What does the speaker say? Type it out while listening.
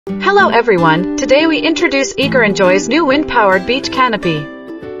Hello everyone, today we introduce IgerEnjoy's new wind-powered beach canopy.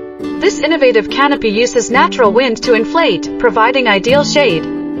 This innovative canopy uses natural wind to inflate, providing ideal shade.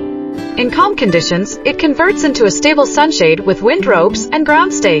 In calm conditions, it converts into a stable sunshade with wind ropes and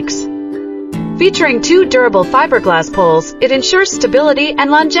ground stakes. Featuring two durable fiberglass poles, it ensures stability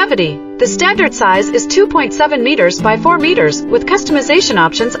and longevity. The standard size is 2.7 meters by 4 meters, with customization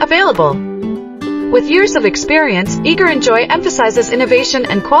options available. With years of experience, IgerEnjoy emphasizes innovation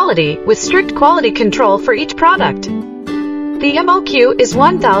and quality, with strict quality control for each product. The MOQ is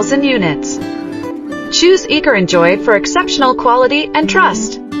 1,000 units. Choose IgerEnjoy for exceptional quality and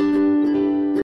trust.